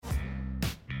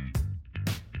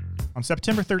On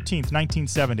September 13th,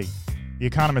 1970, the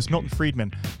economist Milton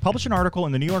Friedman published an article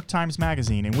in the New York Times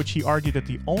Magazine in which he argued that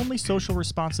the only social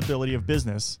responsibility of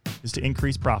business is to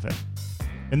increase profit.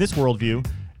 In this worldview,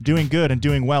 doing good and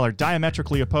doing well are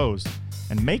diametrically opposed,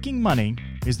 and making money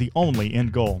is the only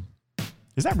end goal.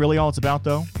 Is that really all it's about,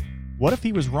 though? What if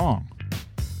he was wrong?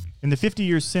 In the 50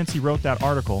 years since he wrote that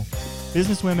article,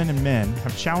 businesswomen and men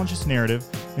have challenged this narrative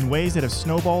in ways that have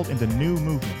snowballed into new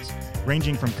movements,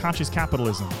 ranging from conscious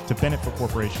capitalism to benefit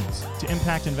corporations to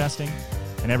impact investing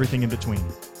and everything in between.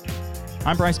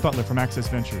 I'm Bryce Butler from Access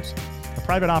Ventures, a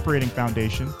private operating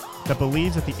foundation that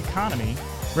believes that the economy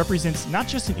represents not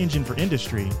just an engine for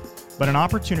industry, but an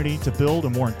opportunity to build a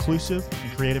more inclusive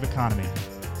and creative economy,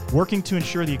 working to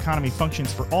ensure the economy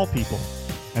functions for all people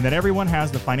and that everyone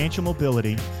has the financial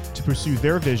mobility to pursue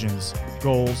their visions,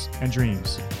 goals, and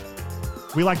dreams.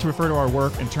 We like to refer to our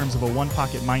work in terms of a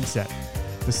one-pocket mindset,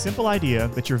 the simple idea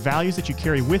that your values that you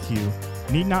carry with you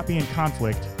need not be in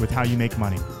conflict with how you make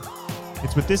money.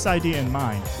 It's with this idea in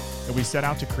mind that we set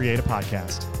out to create a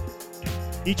podcast.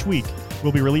 Each week,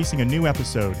 we'll be releasing a new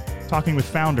episode, talking with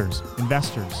founders,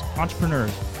 investors,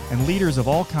 entrepreneurs, and leaders of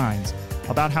all kinds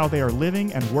about how they are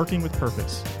living and working with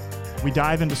purpose. We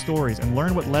dive into stories and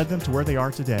learn what led them to where they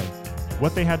are today,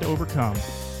 what they had to overcome,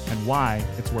 and why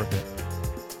it's worth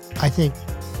it. I think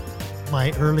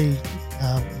my early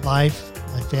life,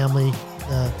 my family,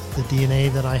 the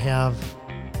DNA that I have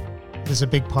is a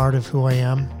big part of who I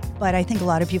am. But I think a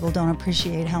lot of people don't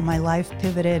appreciate how my life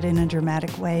pivoted in a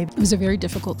dramatic way. It was a very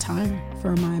difficult time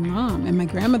for my mom, and my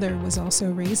grandmother was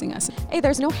also raising us. Hey,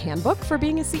 there's no handbook for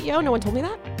being a CEO. No one told me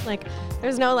that.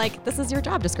 There's no this is your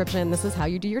job description. This is how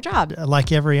you do your job.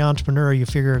 Like every entrepreneur, you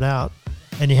figure it out,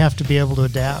 and you have to be able to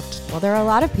adapt. Well, there are a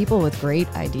lot of people with great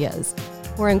ideas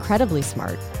who are incredibly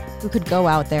smart, who could go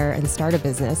out there and start a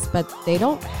business, but they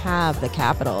don't have the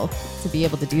capital to be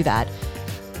able to do that.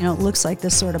 It looks like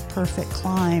this sort of perfect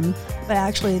climb, but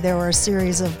actually there were a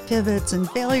series of pivots and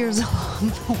failures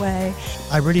along the way.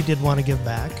 I really did want to give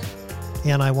back,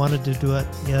 and I wanted to do it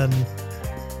in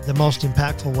the most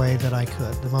impactful way that I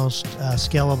could, the most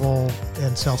scalable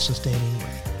and self-sustaining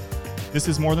way. This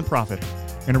is More Than Profit,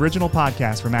 an original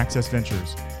podcast from Access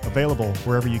Ventures, available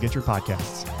wherever you get your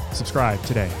podcasts. Subscribe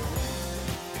today.